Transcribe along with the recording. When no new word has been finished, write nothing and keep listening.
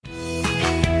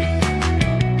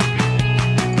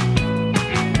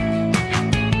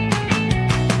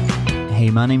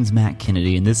Hey, my name's Matt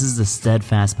Kennedy, and this is the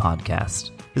Steadfast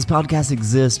Podcast. This podcast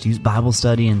exists to use Bible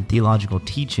study and theological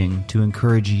teaching to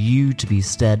encourage you to be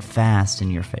steadfast in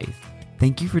your faith.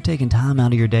 Thank you for taking time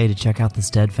out of your day to check out the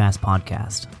Steadfast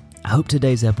Podcast. I hope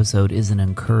today's episode is an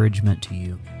encouragement to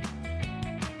you.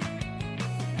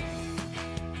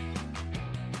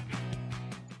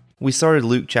 We started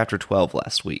Luke chapter 12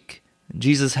 last week.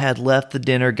 Jesus had left the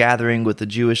dinner gathering with the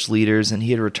Jewish leaders and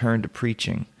he had returned to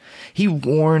preaching. He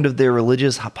warned of their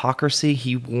religious hypocrisy.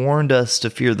 He warned us to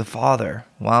fear the Father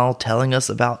while telling us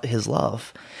about his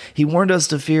love. He warned us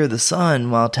to fear the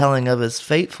Son while telling of his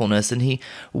faithfulness, and he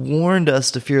warned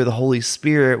us to fear the Holy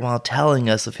Spirit while telling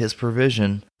us of his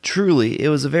provision. Truly, it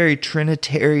was a very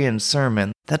Trinitarian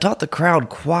sermon that taught the crowd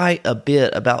quite a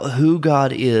bit about who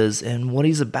God is and what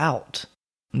he's about.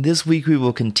 This week we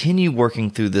will continue working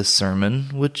through this sermon,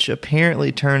 which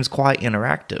apparently turns quite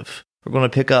interactive. We're going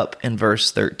to pick up in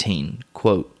verse 13,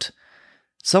 quote,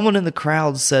 "Someone in the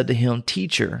crowd said to him,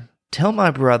 'Teacher, tell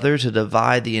my brother to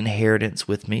divide the inheritance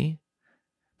with me.'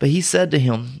 But he said to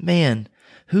him, 'Man,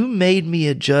 who made me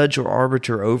a judge or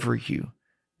arbiter over you?'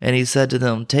 And he said to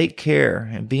them, 'Take care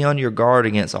and be on your guard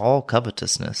against all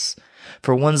covetousness,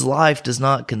 for one's life does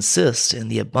not consist in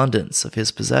the abundance of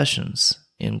his possessions."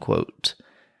 End quote.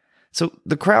 So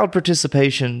the crowd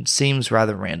participation seems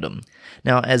rather random.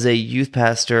 Now, as a youth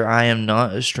pastor, I am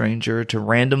not a stranger to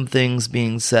random things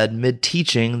being said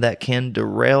mid-teaching that can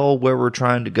derail where we're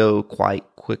trying to go quite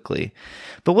quickly.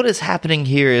 But what is happening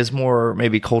here is more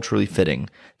maybe culturally fitting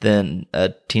than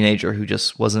a teenager who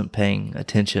just wasn't paying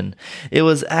attention. It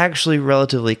was actually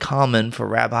relatively common for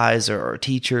rabbis or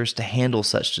teachers to handle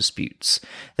such disputes.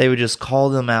 They would just call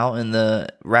them out, and the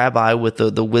rabbi, with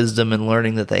the wisdom and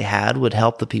learning that they had, would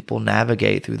help the people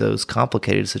navigate through those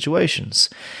complicated situations.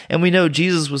 And we know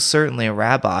Jesus was certainly a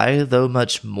rabbi, though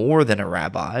much more than a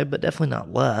rabbi, but definitely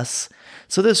not less.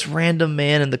 So this random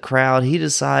man in the crowd, he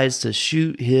decides to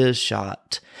shoot his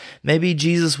shot. Maybe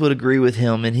Jesus would agree with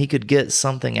him and he could get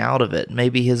something out of it.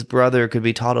 Maybe his brother could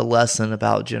be taught a lesson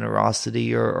about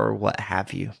generosity or what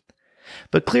have you.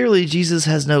 But clearly Jesus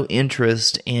has no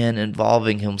interest in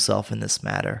involving himself in this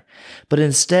matter, but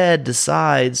instead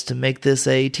decides to make this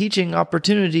a teaching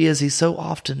opportunity, as he so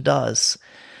often does.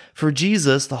 For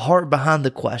Jesus, the heart behind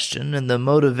the question and the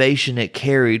motivation it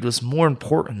carried was more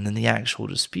important than the actual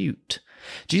dispute.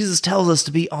 Jesus tells us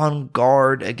to be on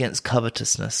guard against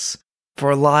covetousness.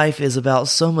 For life is about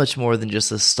so much more than just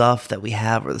the stuff that we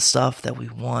have or the stuff that we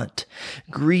want.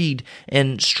 Greed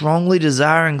and strongly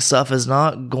desiring stuff is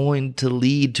not going to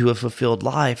lead to a fulfilled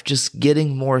life. Just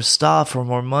getting more stuff or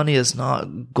more money is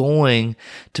not going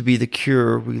to be the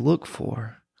cure we look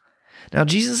for. Now,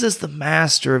 Jesus is the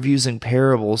master of using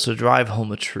parables to drive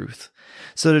home a truth.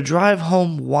 So to drive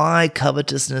home why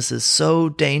covetousness is so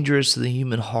dangerous to the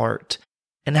human heart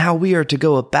and how we are to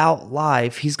go about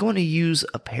life, he's going to use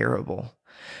a parable.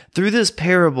 Through this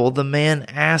parable, the man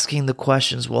asking the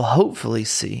questions will hopefully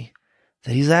see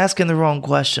that he's asking the wrong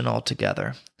question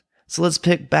altogether. So let's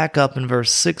pick back up in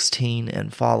verse 16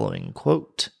 and following,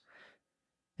 quote,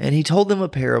 "And he told them a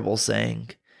parable, saying,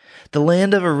 'The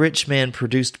land of a rich man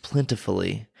produced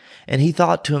plentifully, and he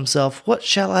thought to himself, What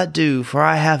shall I do? For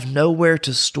I have nowhere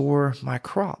to store my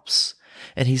crops.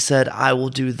 And he said, I will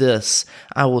do this.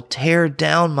 I will tear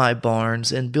down my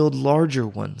barns and build larger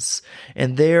ones,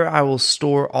 and there I will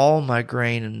store all my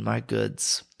grain and my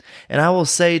goods. And I will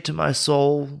say to my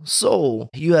soul, Soul,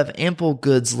 you have ample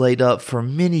goods laid up for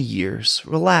many years.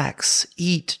 Relax,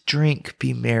 eat, drink,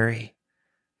 be merry.'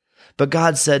 But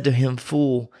God said to him,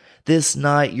 Fool, this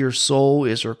night your soul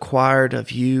is required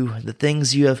of you. The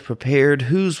things you have prepared,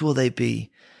 whose will they be?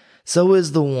 So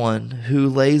is the one who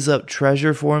lays up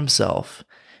treasure for himself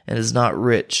and is not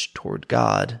rich toward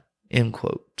God." End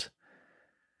quote.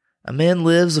 A man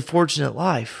lives a fortunate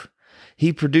life.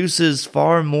 He produces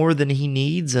far more than he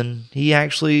needs, and he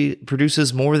actually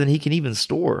produces more than he can even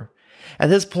store. At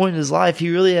this point in his life,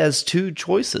 he really has two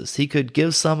choices. He could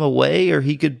give some away, or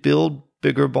he could build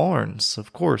bigger barns.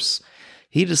 Of course,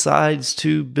 he decides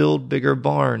to build bigger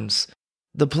barns.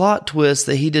 The plot twist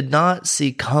that he did not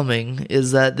see coming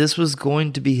is that this was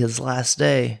going to be his last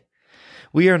day.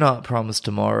 We are not promised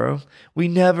tomorrow. We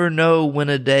never know when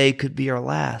a day could be our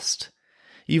last.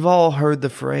 You've all heard the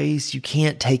phrase, "You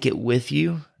can't take it with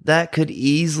you." That could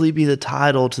easily be the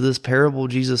title to this parable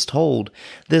Jesus told.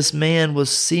 This man was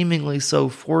seemingly so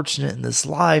fortunate in this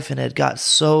life and had got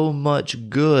so much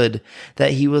good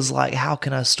that he was like, how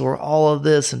can I store all of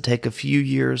this and take a few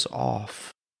years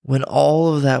off? When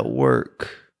all of that work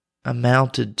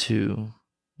amounted to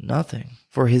nothing,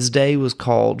 for his day was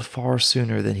called far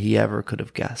sooner than he ever could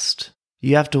have guessed.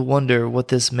 You have to wonder what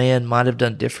this man might have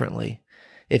done differently.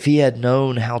 if he had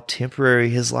known how temporary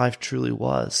his life truly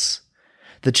was.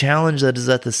 The challenge that is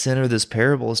at the center of this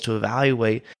parable is to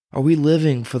evaluate, are we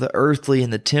living for the earthly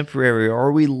and the temporary, or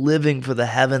are we living for the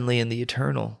heavenly and the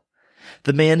eternal?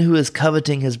 The man who is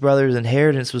coveting his brother's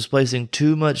inheritance was placing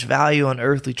too much value on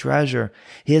earthly treasure.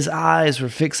 His eyes were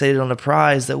fixated on a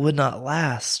prize that would not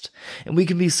last. And we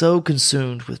can be so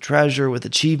consumed with treasure, with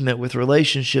achievement, with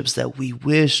relationships that we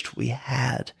wished we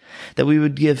had, that we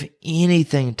would give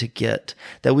anything to get,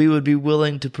 that we would be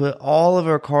willing to put all of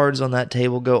our cards on that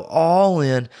table, go all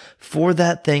in for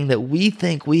that thing that we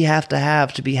think we have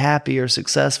to be happy or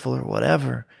successful or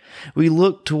whatever. We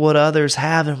look to what others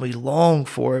have and we long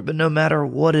for it, but no matter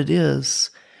what it is,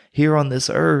 here on this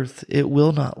earth, it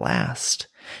will not last.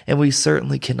 And we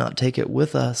certainly cannot take it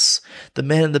with us. The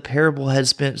man in the parable had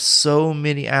spent so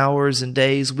many hours and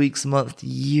days, weeks, months,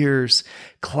 years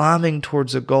climbing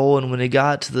towards a goal, and when he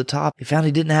got to the top, he found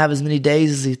he didn't have as many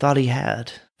days as he thought he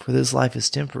had, for this life is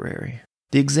temporary.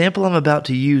 The example I'm about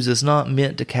to use is not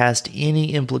meant to cast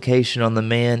any implication on the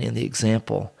man in the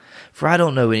example, for I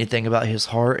don't know anything about his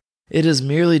heart. It is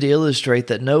merely to illustrate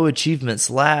that no achievements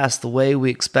last the way we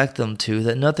expect them to,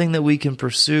 that nothing that we can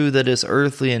pursue that is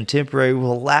earthly and temporary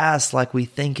will last like we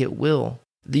think it will.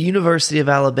 The University of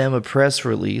Alabama press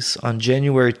release on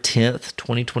January 10th,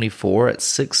 2024 at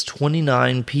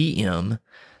 6:29 p.m.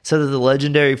 said that the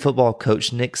legendary football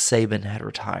coach Nick Saban had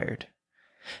retired.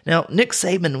 Now, Nick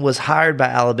Saban was hired by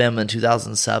Alabama in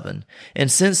 2007, and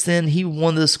since then he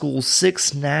won the school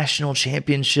 6 national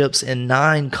championships and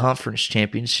 9 conference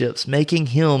championships, making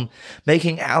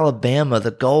Alabama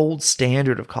the gold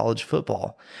standard of college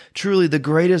football. Truly the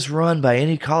greatest run by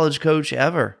any college coach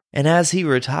ever. And as he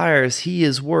retires, he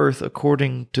is worth,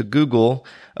 according to Google,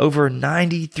 over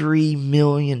 $93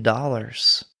 million.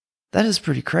 That is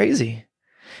pretty crazy.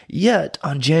 Yet,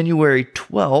 on January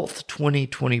 12th,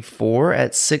 2024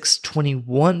 at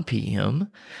 6:21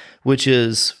 p.m., which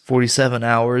is 47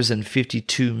 hours and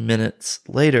 52 minutes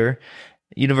later,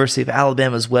 University of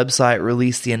Alabama's website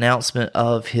released the announcement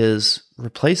of his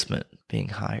replacement being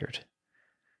hired.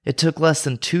 It took less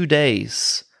than 2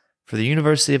 days for the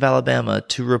University of Alabama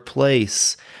to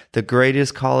replace the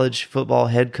greatest college football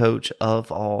head coach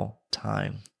of all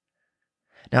time.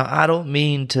 Now, I don't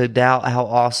mean to doubt how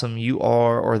awesome you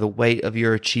are or the weight of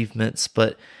your achievements,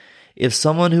 but if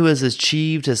someone who has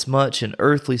achieved as much in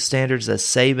earthly standards as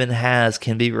Saban has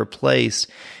can be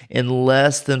replaced in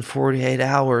less than 48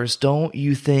 hours, don't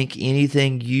you think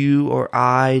anything you or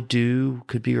I do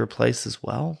could be replaced as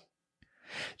well?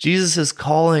 Jesus is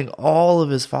calling all of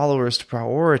his followers to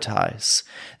prioritize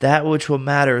that which will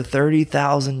matter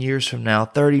 30,000 years from now,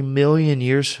 30 million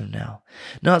years from now,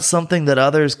 not something that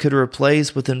others could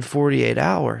replace within 48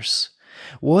 hours.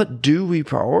 What do we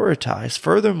prioritize?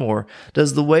 Furthermore,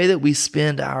 does the way that we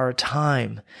spend our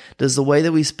time, does the way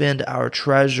that we spend our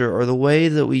treasure, or the way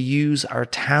that we use our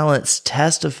talents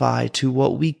testify to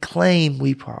what we claim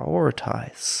we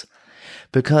prioritize?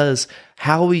 Because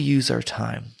how we use our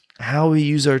time, how we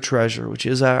use our treasure, which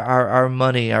is our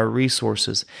money, our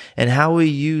resources, and how we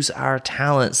use our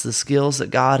talents, the skills that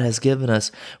God has given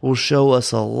us, will show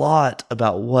us a lot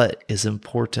about what is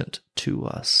important to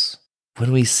us.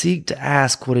 When we seek to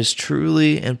ask what is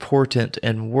truly important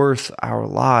and worth our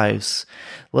lives,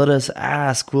 let us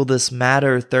ask, will this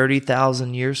matter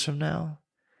 30,000 years from now?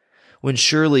 When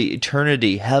surely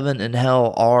eternity, heaven and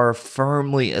hell are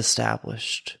firmly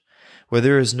established, where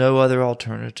there is no other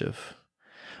alternative.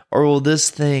 Or will this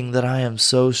thing that I am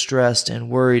so stressed and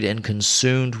worried and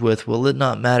consumed with, will it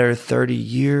not matter 30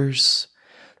 years,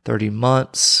 30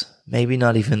 months, maybe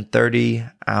not even 30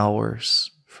 hours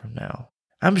from now?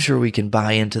 I'm sure we can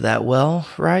buy into that well,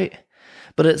 right?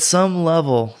 But at some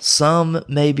level, some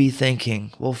may be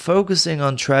thinking, well, focusing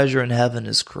on treasure in heaven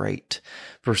is great.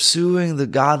 Pursuing the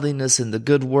godliness and the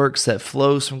good works that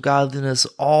flows from godliness,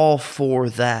 all for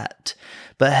that.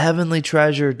 But heavenly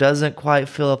treasure doesn't quite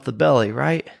fill up the belly,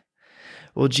 right?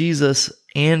 Well, Jesus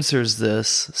answers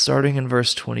this starting in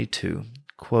verse 22,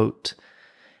 quote,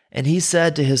 "And he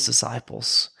said to his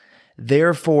disciples,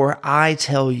 'Therefore I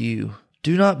tell you,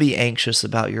 do not be anxious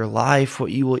about your life,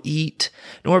 what you will eat,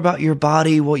 nor about your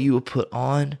body, what you will put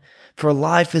on. For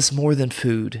life is more than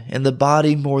food, and the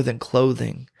body more than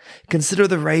clothing. Consider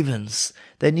the ravens,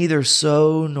 they neither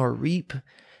sow nor reap,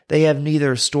 they have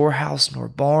neither storehouse nor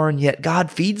barn, yet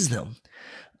God feeds them.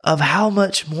 Of how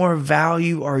much more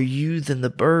value are you than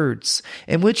the birds?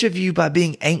 And which of you, by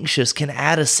being anxious, can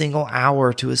add a single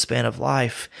hour to a span of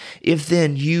life? If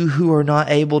then you who are not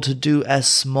able to do as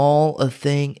small a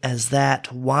thing as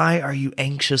that, why are you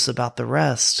anxious about the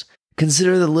rest?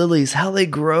 Consider the lilies, how they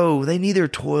grow. They neither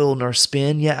toil nor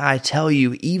spin. Yet I tell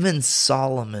you, even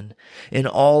Solomon in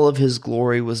all of his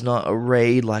glory was not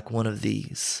arrayed like one of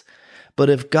these. But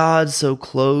if God so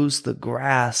clothes the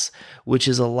grass, which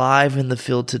is alive in the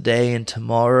field today and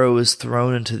tomorrow is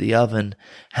thrown into the oven,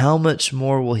 how much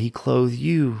more will he clothe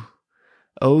you,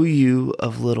 O you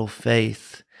of little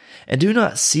faith? And do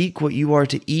not seek what you are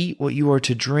to eat, what you are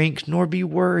to drink, nor be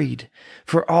worried.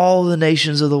 For all the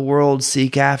nations of the world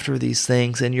seek after these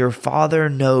things, and your Father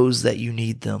knows that you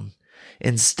need them.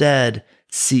 Instead,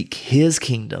 seek his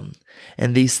kingdom,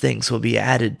 and these things will be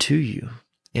added to you."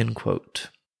 End quote.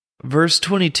 Verse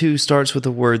 22 starts with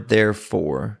the word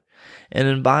therefore. And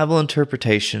in Bible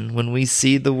interpretation, when we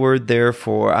see the word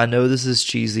therefore, I know this is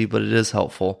cheesy, but it is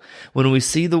helpful. When we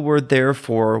see the word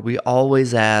therefore, we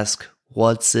always ask,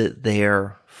 what's it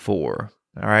there for?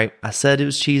 All right, I said it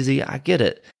was cheesy. I get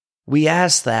it. We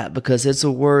ask that because it's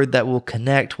a word that will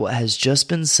connect what has just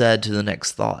been said to the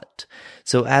next thought.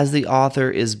 So as the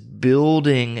author is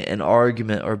building an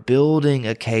argument or building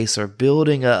a case or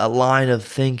building a line of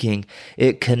thinking,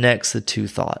 it connects the two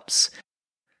thoughts.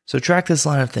 So track this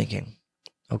line of thinking,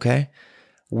 okay?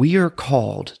 We are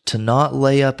called to not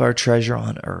lay up our treasure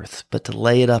on earth, but to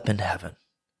lay it up in heaven.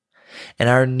 And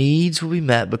our needs will be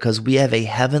met because we have a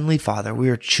heavenly Father. We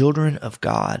are children of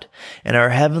God. And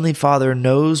our heavenly Father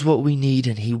knows what we need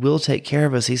and he will take care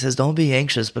of us. He says, don't be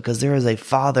anxious because there is a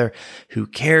Father who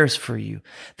cares for you.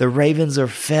 The ravens are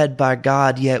fed by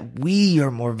God, yet we are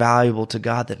more valuable to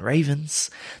God than ravens.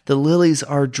 The lilies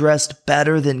are dressed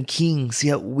better than kings,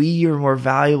 yet we are more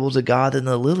valuable to God than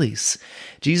the lilies.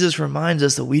 Jesus reminds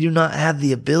us that we do not have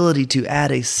the ability to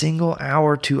add a single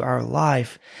hour to our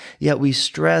life, yet we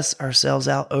stress ourselves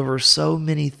out over so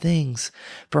many things.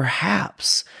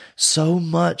 Perhaps so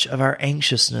much of our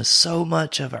anxiousness, so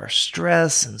much of our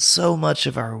stress, and so much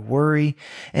of our worry,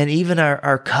 and even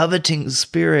our coveting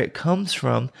spirit comes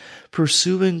from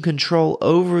pursuing control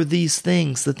over these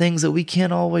things, the things that we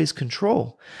can't always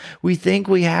control. We think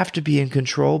we have to be in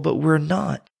control, but we're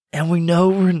not. And we know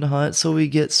we're not, so we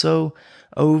get so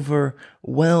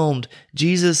overwhelmed.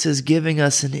 Jesus is giving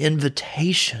us an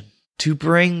invitation to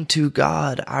bring to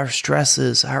God our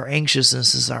stresses, our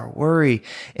anxiousnesses, our worry,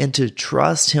 and to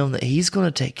trust him that he's going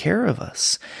to take care of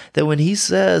us. That when he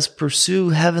says pursue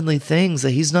heavenly things,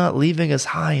 that he's not leaving us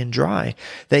high and dry,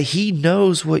 that he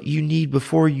knows what you need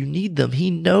before you need them. He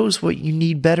knows what you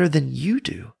need better than you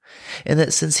do. And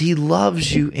that since he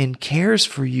loves you and cares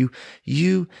for you,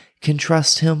 you can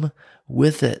trust him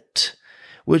with it.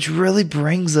 Which really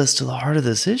brings us to the heart of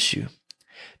this issue.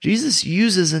 Jesus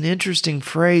uses an interesting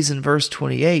phrase in verse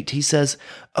 28. He says,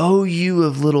 "O you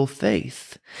of little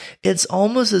faith." It's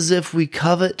almost as if we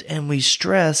covet and we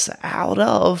stress out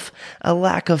of a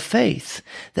lack of faith.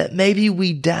 That maybe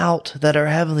we doubt that our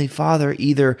Heavenly Father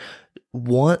either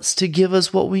wants to give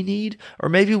us what we need, or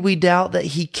maybe we doubt that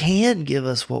he can give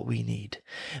us what we need.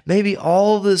 Maybe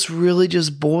all this really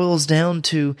just boils down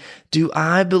to, do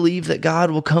I believe that God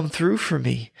will come through for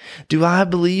me? Do I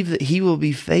believe that he will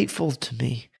be faithful to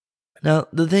me? Now,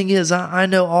 the thing is, I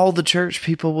know all the church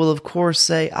people will, of course,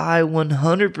 say, I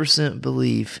 100%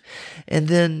 believe, and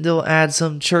then they'll add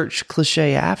some church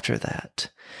cliche after that.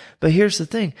 But here's the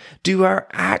thing. Do our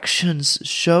actions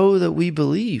show that we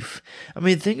believe? I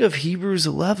mean, think of Hebrews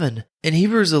 11. In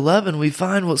Hebrews 11, we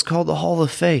find what's called the Hall of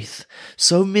Faith.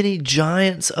 So many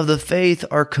giants of the faith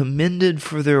are commended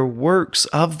for their works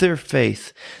of their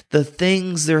faith, the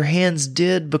things their hands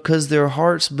did because their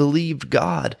hearts believed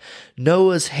God.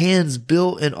 Noah's hands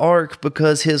built an ark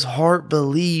because his heart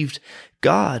believed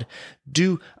God.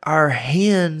 Do our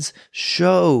hands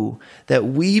show that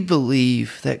we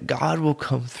believe that God will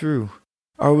come through?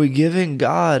 Are we giving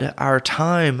God our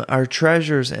time, our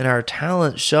treasures, and our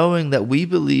talents, showing that we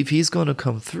believe he's going to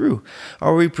come through?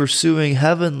 Are we pursuing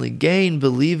heavenly gain,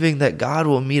 believing that God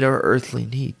will meet our earthly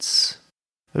needs?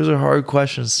 Those are hard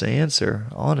questions to answer,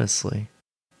 honestly.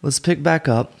 Let's pick back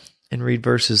up and read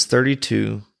verses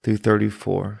 32 through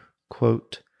 34.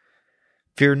 Quote,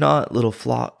 "Fear not, little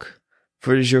flock,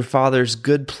 for it is your Father's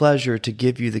good pleasure to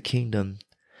give you the kingdom.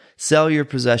 Sell your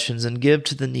possessions and give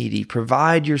to the needy.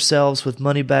 Provide yourselves with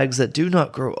money bags that do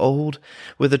not grow old,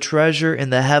 with a treasure in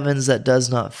the heavens that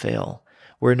does not fail,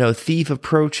 where no thief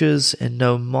approaches and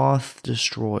no moth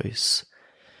destroys.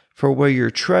 For where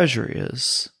your treasure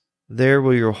is, there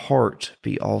will your heart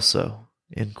be also."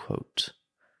 End quote.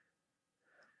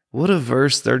 What a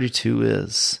verse 32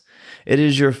 is. It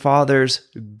is your Father's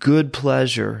good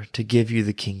pleasure to give you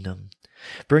the kingdom.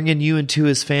 Bringing you into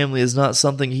his family is not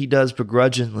something he does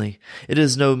begrudgingly. It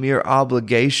is no mere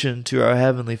obligation to our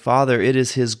Heavenly Father. It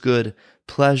is his good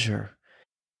pleasure.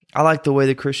 I like the way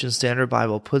the Christian Standard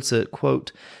Bible puts it,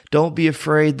 quote, "Don't be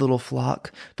afraid, little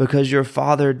flock, because your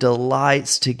Father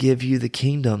delights to give you the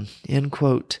kingdom," end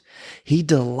quote. He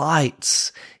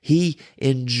delights. He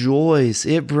enjoys.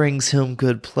 It brings him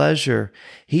good pleasure.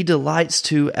 He delights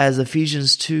to, as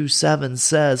Ephesians 2:7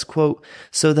 says, quote,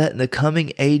 "so that in the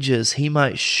coming ages he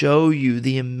might show you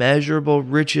the immeasurable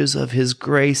riches of his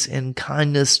grace and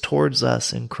kindness towards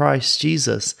us in Christ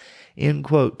Jesus." End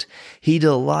quote. He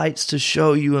delights to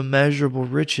show you immeasurable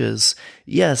riches.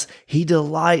 Yes, he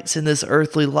delights in this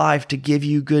earthly life to give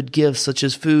you good gifts such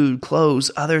as food,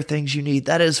 clothes, other things you need.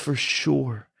 That is for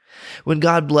sure. When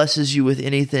God blesses you with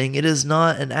anything, it is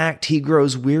not an act he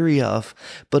grows weary of,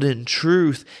 but in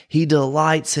truth, he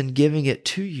delights in giving it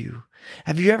to you.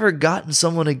 Have you ever gotten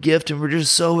someone a gift and were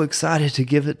just so excited to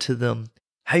give it to them?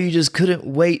 How you just couldn't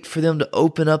wait for them to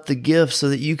open up the gift so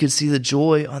that you could see the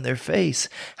joy on their face.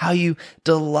 How you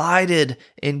delighted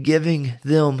in giving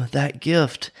them that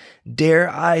gift. Dare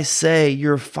I say,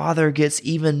 your Father gets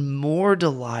even more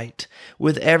delight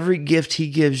with every gift he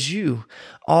gives you.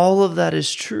 All of that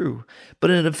is true. But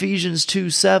in Ephesians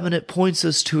 2:7, it points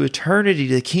us to eternity,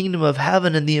 the kingdom of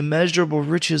heaven, and the immeasurable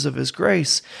riches of his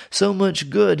grace. So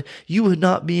much good, you would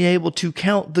not be able to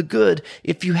count the good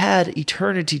if you had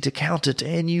eternity to count it,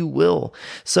 and you will.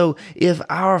 So if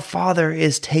our Father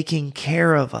is taking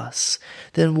care of us,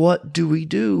 then what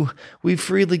do? We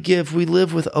freely give. We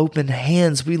live with open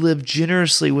hands. We live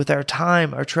generously with our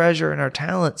time, our treasure, and our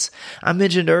talents. I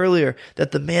mentioned earlier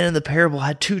that the man in the parable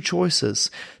had two choices: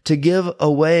 to give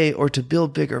away or to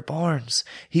build bigger barns.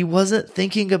 He wasn't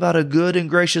thinking about a good and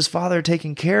gracious Father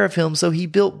taking care of him, so he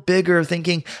built bigger,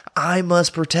 thinking, I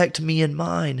must protect me and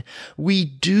mine. We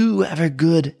do have a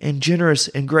good and generous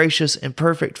and gracious and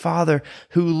perfect Father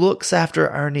who looks after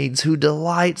our needs, who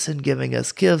delights in giving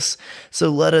us gifts. So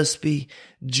let us be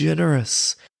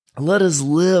generous. Let us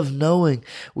live knowing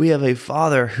we have a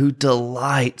Father who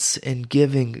delights in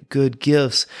giving good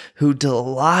gifts, who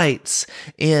delights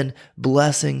in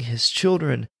blessing his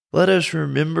children. Let us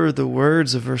remember the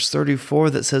words of verse 34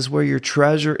 that says, "Where your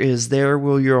treasure is, there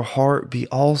will your heart be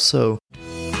also."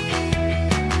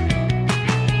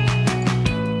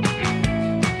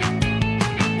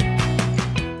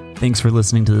 Thanks for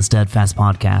listening to the Steadfast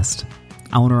Podcast.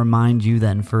 I want to remind you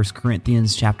that in 1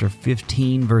 Corinthians chapter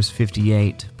 15, verse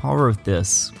 58, Paul wrote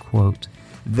this, quote,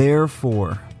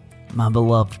 "Therefore, my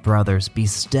beloved brothers, be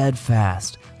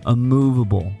steadfast,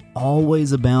 immovable,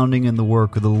 always abounding in the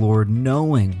work of the Lord,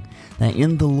 knowing that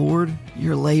in the Lord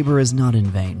your labor is not in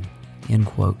vain." End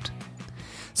quote.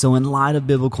 So in light of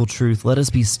biblical truth, let us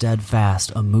be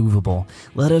steadfast, immovable.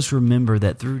 Let us remember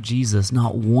that through Jesus,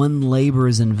 not one labor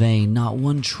is in vain, not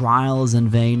one trial is in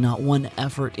vain, not one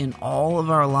effort in all of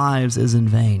our lives is in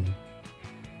vain.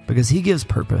 Because he gives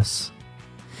purpose,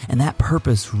 and that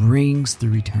purpose rings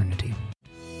through eternity.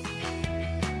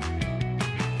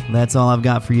 That's all I've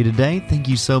got for you today. Thank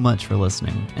you so much for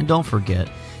listening. And don't forget,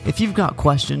 if you've got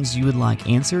questions you would like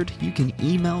answered, you can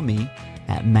email me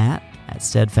at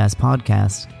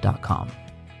matt@steadfastpodcast.com.